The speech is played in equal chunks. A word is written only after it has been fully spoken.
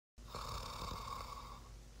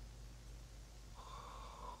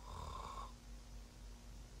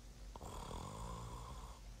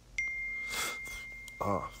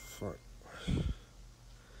Oh, fuck.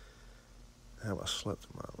 Damn, I slept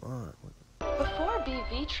in my mind. Before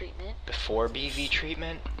BV treatment. Before BV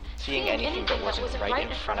treatment? Seeing anything that wasn't right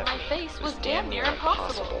in front of my me face was damn near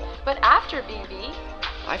impossible. But after BV,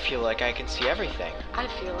 I feel like I can see everything. I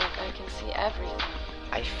feel like I can see everything.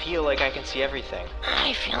 I feel like I can see everything.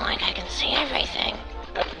 I feel like I can see everything.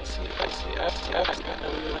 I can see everything.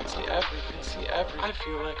 I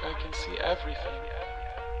feel like I can see everything.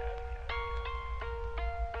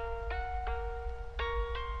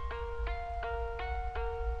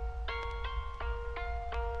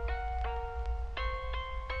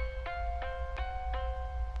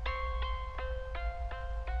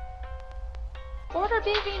 Order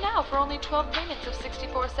BV now for only 12 payments of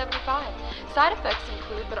 $64.75. Side effects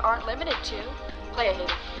include but aren't limited to player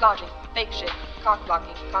hating, lodging, fake shit, cock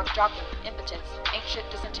blocking, cock jockey, impotence, ain't shit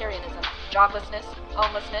dysenterianism, joblessness,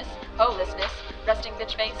 homelessness, holelessness, resting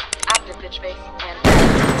bitch face, active bitch face, and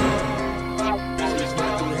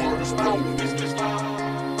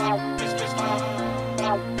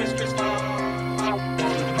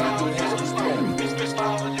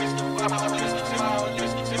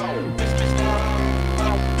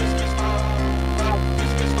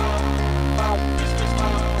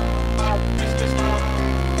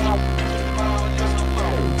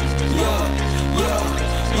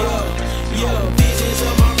visions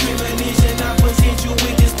of my premonition. I present you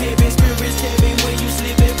with this pimpin' spirit stepping when you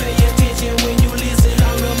slip and pay attention when you listen.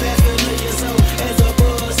 I'm the master of your soul as a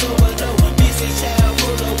buzz overload. Busy child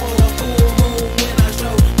full of woe, a full moon when I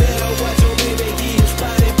show. Better watch your baby kids,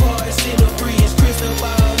 body parts in the breeze. Crystal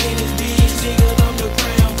ball in his beach, nigga, I'm the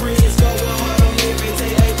crown prince. Going hard on every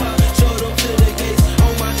day, hey pop, show them to the gates.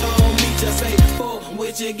 On my throne, meet your fate. Fuck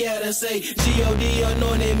what you gotta say. G.O.D.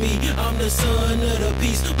 anointed me, I'm the son of the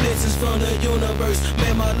peace. Blessings from the universe,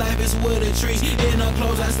 man, my life is with a tree. In her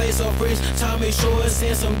clothes, I stay so fresh. Tommy Shorts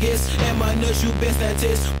and some gifts. And my nuts, you best not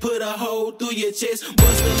test. Put a hole through your chest.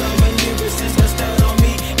 Bust a lot my lyricist, I stand on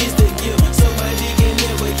me, it's the gift. Somebody can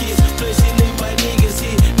never kiss. Plus she let my niggas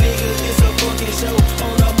hit. Niggas, it's a fucking show.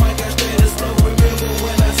 On the mic, I straight as slow. Remember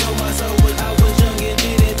when I sold my soul, when I was young and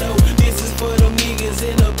didn't know. This is for them niggas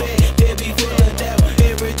in the back, they be full of doubt.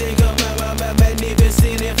 Everything come out my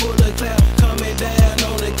magnificent and full of cloud. Coming down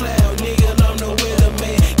on the cloud, nigga, I'm the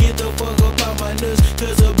weatherman. Get the fuck up out my nuts,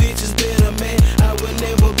 cause a bitch is better, man. I would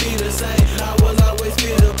never be the same, I will always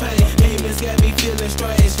feel the pain. Demons got me feeling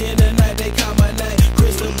strange, in the night they call my name.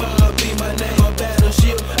 Crystal ball be my name, on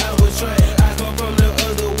battleship I was trained. I come from the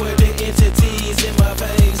other world, the entities in my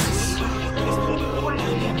veins.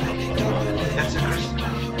 That's a crystal,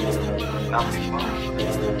 nothing more.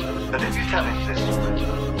 But if you tell it this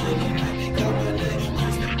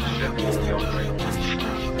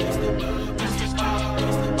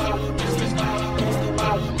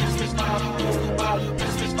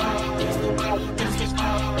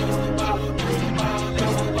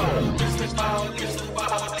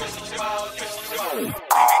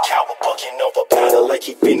Coward bucking off a battle like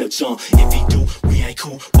he finna jump. If he do, we ain't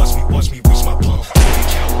cool. Watch me reach my plum.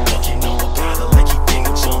 Coward bucking off a battle like he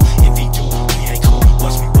finna jump. If he do, we ain't cool.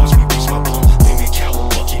 Watch me reach my plum.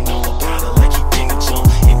 Coward bucking off a battle like he finna jump.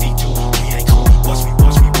 If he do, we ain't cool. Watch me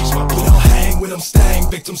reach my plum. We don't hang with them stang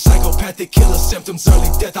victim, psychopathic killer symptoms.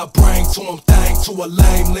 Early death I bring to him, thang to a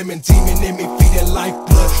lame lemon demon in me, feeding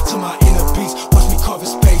lifeblood to my inner beast. Watch me carve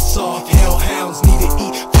his face off. Hellhounds need to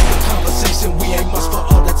eat. Conversation, we ain't much for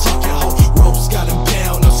all the talking hoe. Ropes got him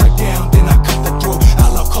down, upside down, then I cut the throat.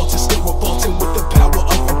 Outlaw culture still revolting with the power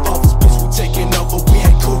of revolvers. Bitch, we taking over, we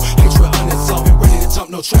ain't cool. Hatred unresolved, ready to jump,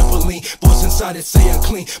 no trampoline. Voice inside it say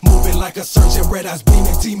unclean, moving like a surgeon. Red eyes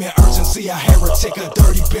beaming, demon urgency. A heretic, a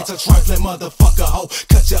dirty bitch, a trifling motherfucker hoe.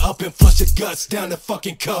 Cut you up and flush your guts down the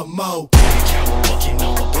fucking commode. Coward fucking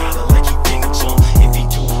on a brother like he finna jump. If he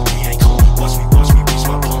do, we ain't cool. Watch me reach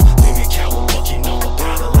my plum. Baby, coward fucking on a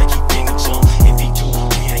brother like he finna jump. If he do,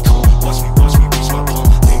 we ain't cool. Watch me reach my plum.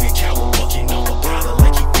 Baby, coward fucking on a brother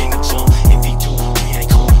like he finna jump. If he do, we ain't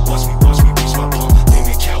cool. Watch me reach my plum.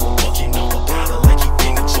 Baby, coward fucking on a brother like he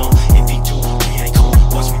finna jump. If he do, we ain't cool.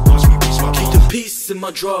 Watch me reach my plum. Keep the peace in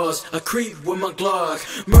my drawers. I creep with my Glock.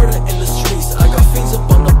 Murder in the streets. I got fiends up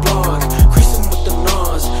on the block. Creasing with the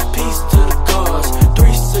Nas. Peace to the gods.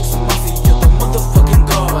 3-6 Mafia, the motherfucking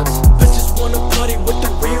gods. Bitches wanna party with the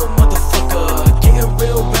real motherfucker. Getting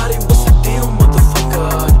real rowdy, what's the deal,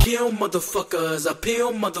 motherfucker? Kill motherfuckers, I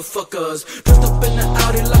peel motherfuckers. Pressed up in the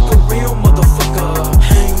Audi like a real motherfucker.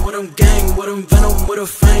 Hang with them gang, with them venom, with them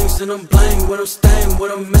fangs. And I'm blang, with them stain,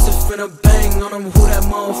 with them missing finna bang on them. Who that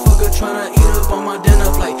motherfucker tryna eat up on my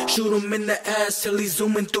dinner plate? Shoot him in the ass till he's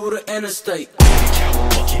zooming through the interstate.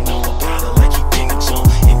 Coward fucking on a brother like he finna jump.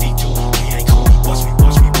 If he do, we ain't cool. Watch me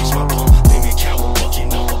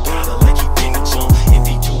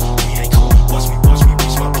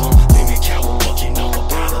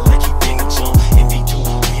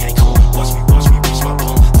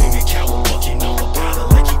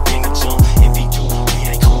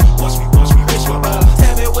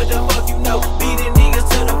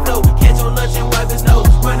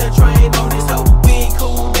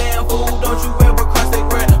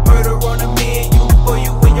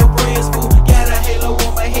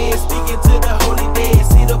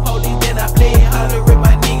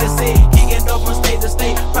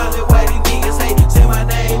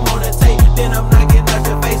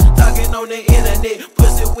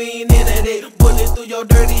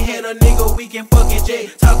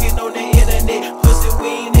jet. Talking on the internet, pussy, we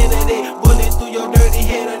ain't into that. Bullet through your dirty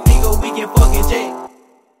head, a nigga, we can fucking jet.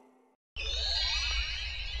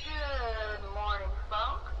 Good morning,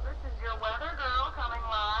 Phonk. This is your weather girl coming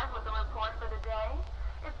live with a report for the day.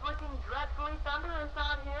 It's looking dreadfully thunderous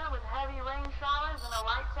out here with heavy rain showers and a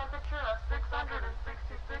light temperature of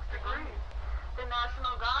 666 degrees. The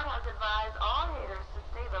National Guard has advised all haters to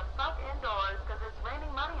stay the fuck indoors because it's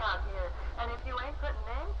raining money out here. And if you ain't putting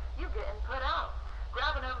in, you getting put out.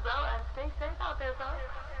 Grab an umbrella and stay safe out there, folks.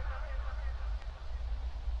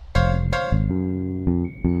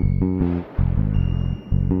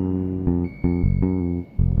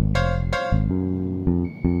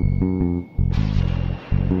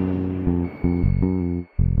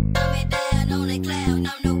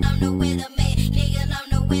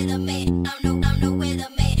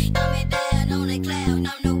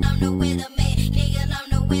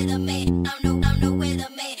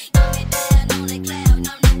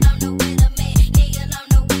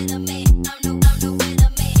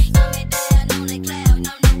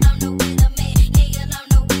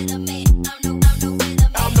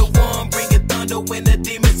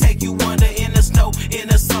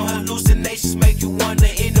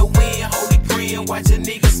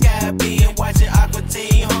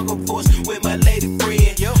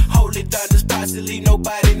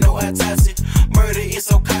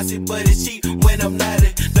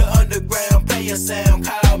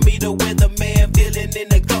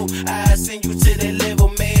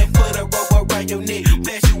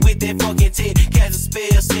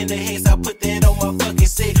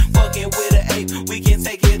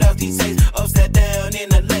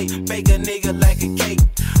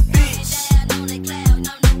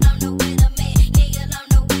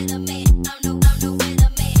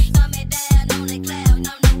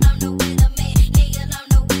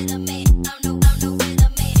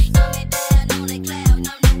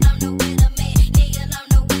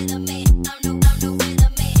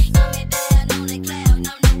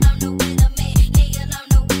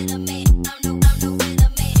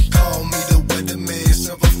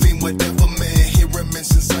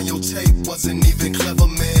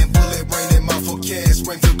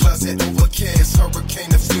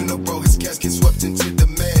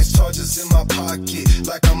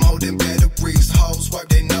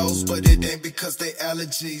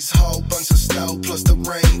 Whole bunch of snow plus the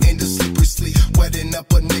rain and the slippery sleep, wetting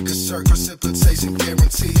up a nigga's shirt, precipitation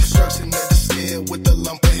guaranteed. Destruction of the scale with a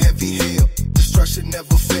lump of heavy hail. Destruction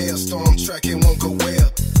never fails, storm tracking won't go well.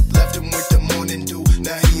 Left him with the morning dew,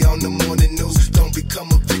 now he on the morning news. Don't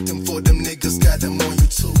become a victim for them niggas, got them on you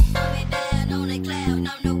too. Down on the cloud,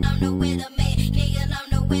 I'm nowhere to me. Nigga, I'm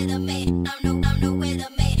nowhere to me. I'm nowhere to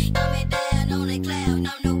me. Down on the cloud,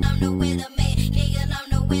 I'm nowhere to me. Nigga, I'm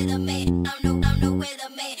nowhere to me. I'm nowhere to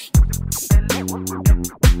me.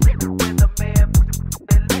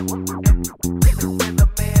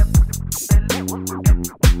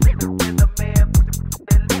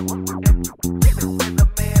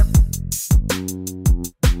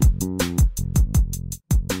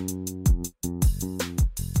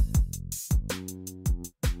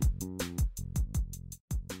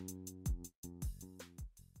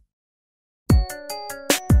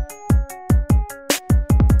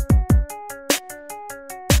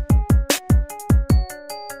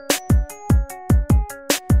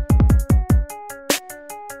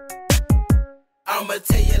 I'ma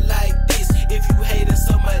tell you like this, if you hating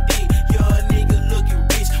somebody, you're a nigga looking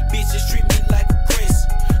rich. Bitches treat me like a prince.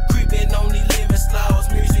 Creeping on these living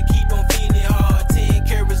slaws, music keep on feeling hard. 10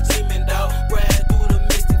 carats gleaming, dog. Ride through the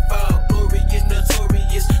mystic fog, glorious,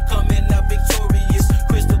 notorious, coming out victorious.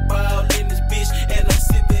 Crystal ball in this bitch, and I'm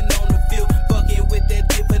sipping on the field. Fucking with that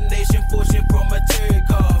divination, fortune from a tarot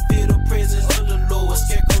card. Feel the presence of the Lord,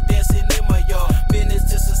 scarecrow dancing in my yard. Menace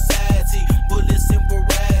to society, bullets in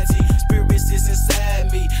variety. Spirits is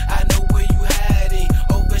inside me, I know where you hiding.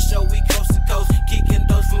 Over show we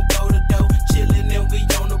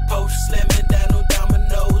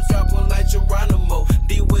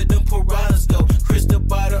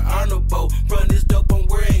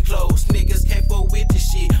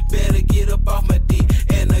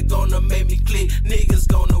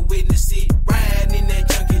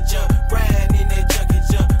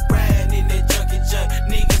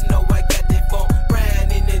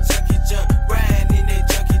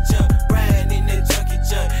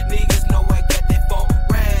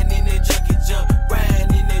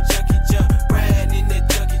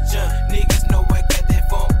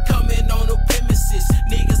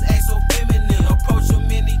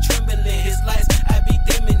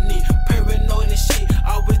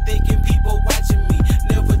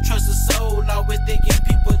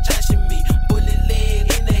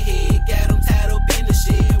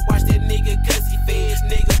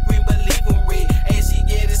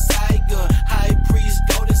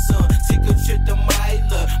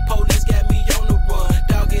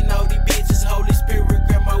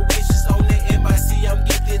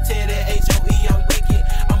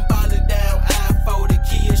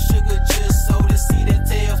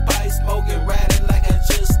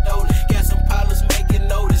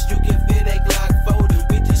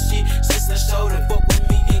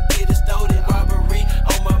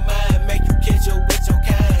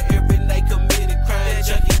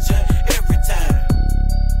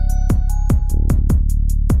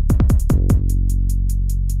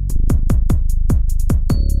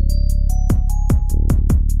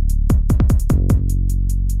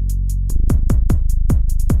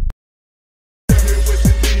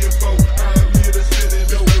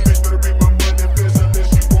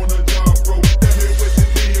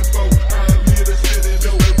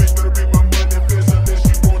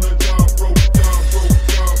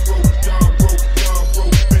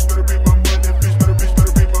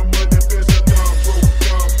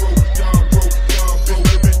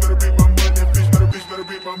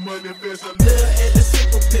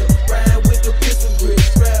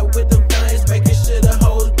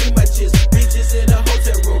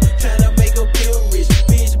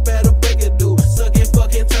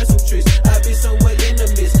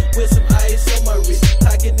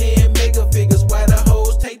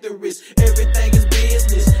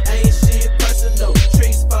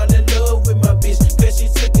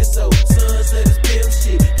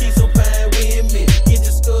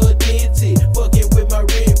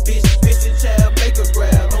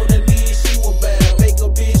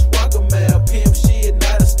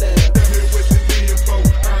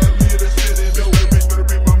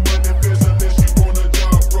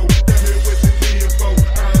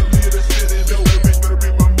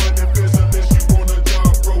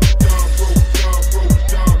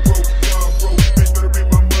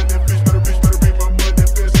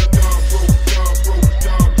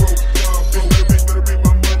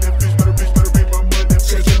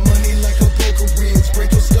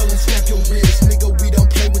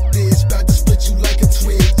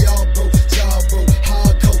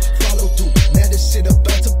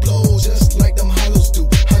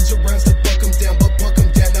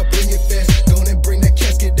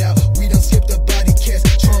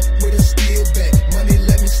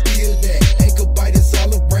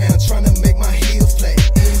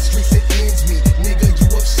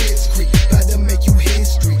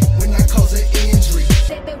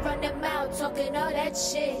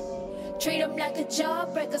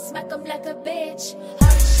bitch.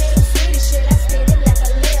 Hard shit, I'm sweet as shit, I spit it like a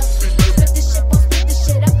lip. Spit the shit, won't spit the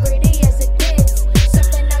shit, I'm pretty as it is.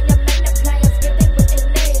 Something on your multipliers, give it what it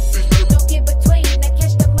is. Don't get between, I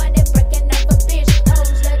catch the money, breaking off a bitch.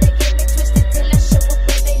 Hoes love to get me twisted till I show up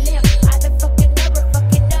where they live. I done fucking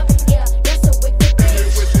up, yeah, that's a wicked bitch.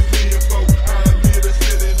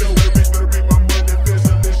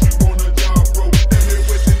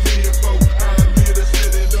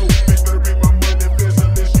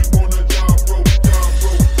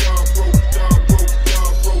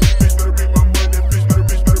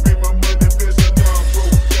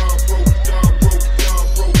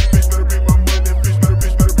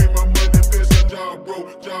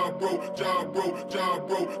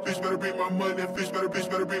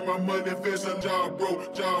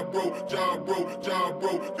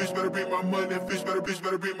 Bitch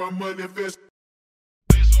better be my money fist.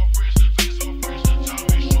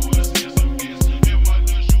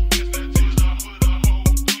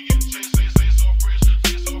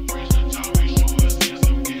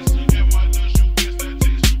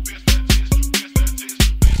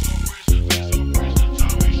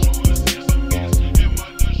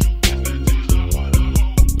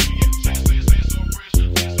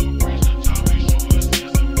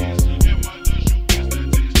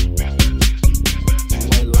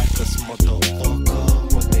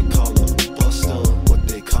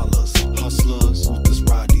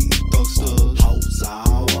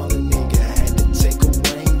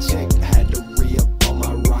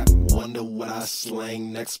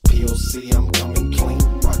 Next POC, I'm coming clean.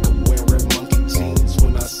 Rocker wearing monkey jeans.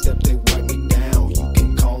 When I step, they wipe me down. You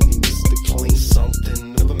can call me Mr. Clean.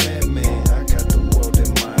 Something of a madman. I got the world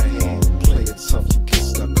in my hand. Play it tough, you get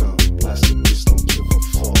stuck up. Plastic bitch don't give a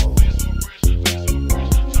fuck.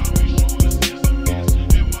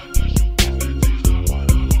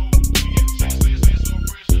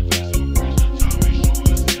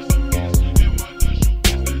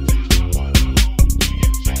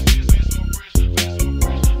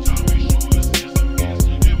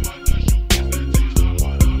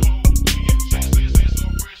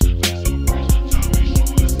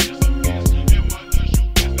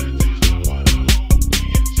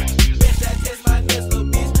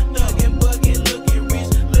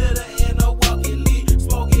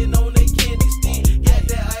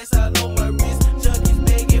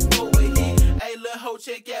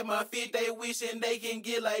 They can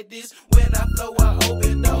get like this. When I flow, I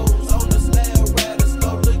open doors. On the slab, rather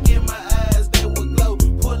slow. Look in my eyes, they would glow.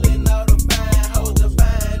 Pulling all the fine hoes, the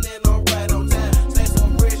fine, and I'm right on time. Stay so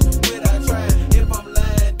fresh without trying. If I'm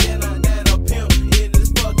lying, then I'm a pimp in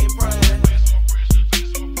this fucking prime.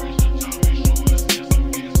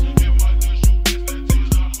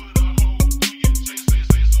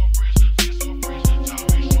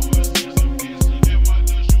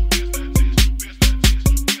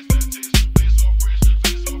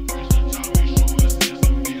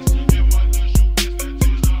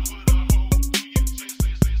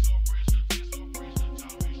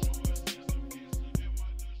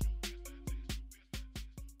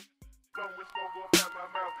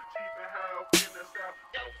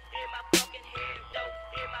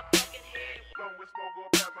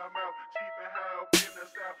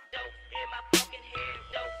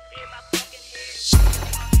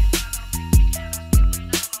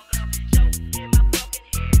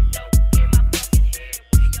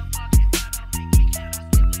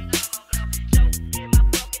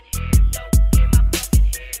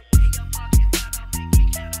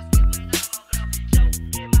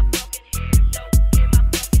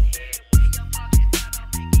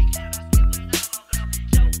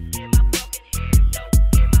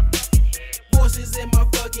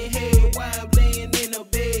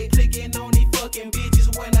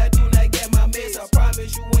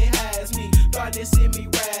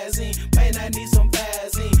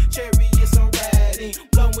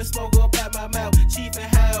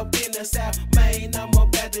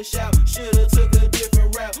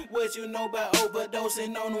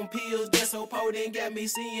 On them pills, that's so potent, got me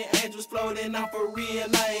seeing angels floating. I'm for real,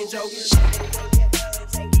 I ain't joking.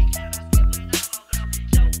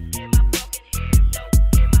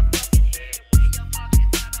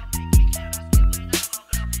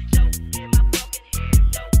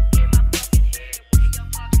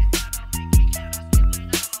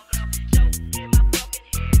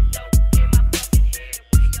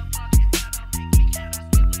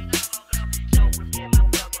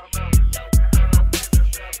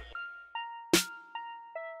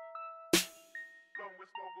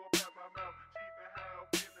 Smoke up out my mouth, cheap and high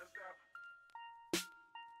up in the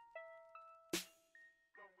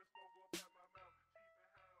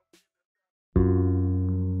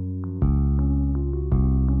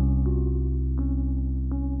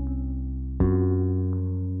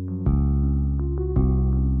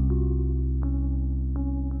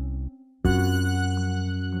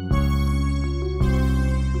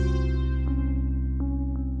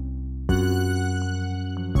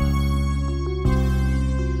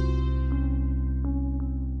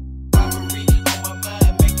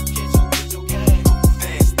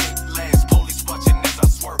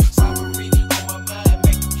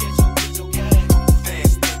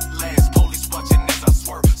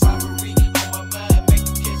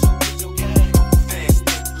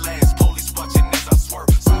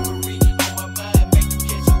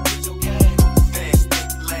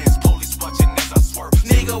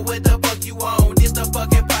nigga, what the fuck you on? This the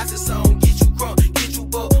fucking posse song. Get you crunk, get you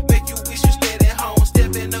booked, make you wish you stayed at home.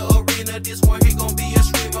 Step in the arena, this one here gon' be a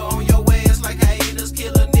streamer on your ass like hyenas.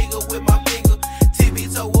 Kill a nigga with my finger. Tippy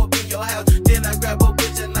toe up in your house. Then I grab a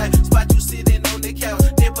bitch and knife. Spot you sitting on the couch.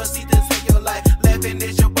 Then proceed to take your life. Laughing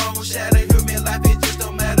at your bones shatter. Hear me life, it just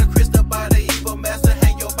don't matter. Chris the body, evil master.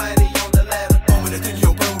 Hang your body on the ladder. Moment that thing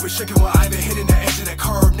your bone be shaking while I been hitting the edge of that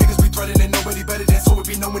curve. Niggas be threatening nobody better than, so it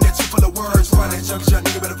be knowing that you full of words. Run that Junkie Junt,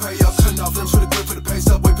 nigga better pay up. Cutting off limbs with a grip for the pace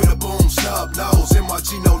up. Wait for the boom, snub nose.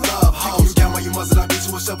 MRG, no love. Hoes down while you muzzle. I beat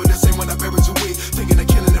you a but the same when I buried you weak. Thinking of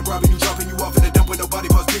killing and robbing you, dropping you off in the dump with nobody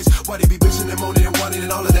but peace. Why they be bitching and moaning and wanting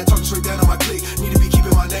and all of that talking straight down on my clique. Need to be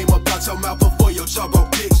keeping my name up out your mouth before your jaw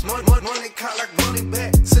broke dicks. Money caught like money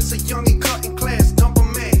back. Since a youngin' cut in class, dump a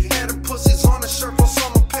man. Had them pussies on a shirt for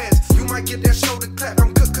summer pants. You might get that shoulder clap.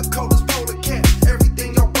 I'm Coca-Cola's polar cat.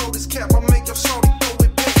 Everything y'all wrote is cap. I'll make your shorty throw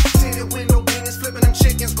it back. Tinted window business, flipping them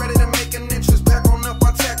chickens, ready to make an entrance. Back on up,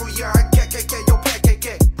 I tackle, yeah, I KKK, yo,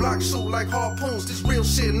 KKK. Block shoot like harpoons, this real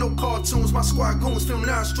shit, no cartoons. My squad goons film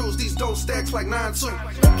nostrils, these dope stacks like 9-2.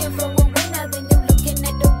 Looking for a winner, then you looking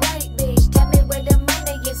at the right bitch. Tell me where the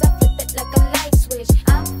money is, I flip it like a light switch.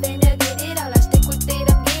 I'm finna get it all, I stick with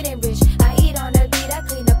it, I'm getting rich. I eat on the beat, I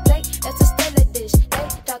clean the plate, that's a stellar dish. They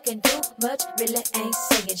talking too much, really ain't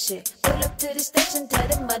saying shit. Pull up to the station, tell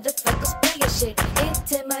the motherfuckers play your shit.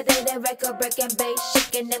 Intimidating, record breaking bass,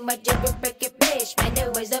 shaking in my jibber breaking bitch. Man,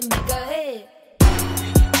 there ways to make a hit.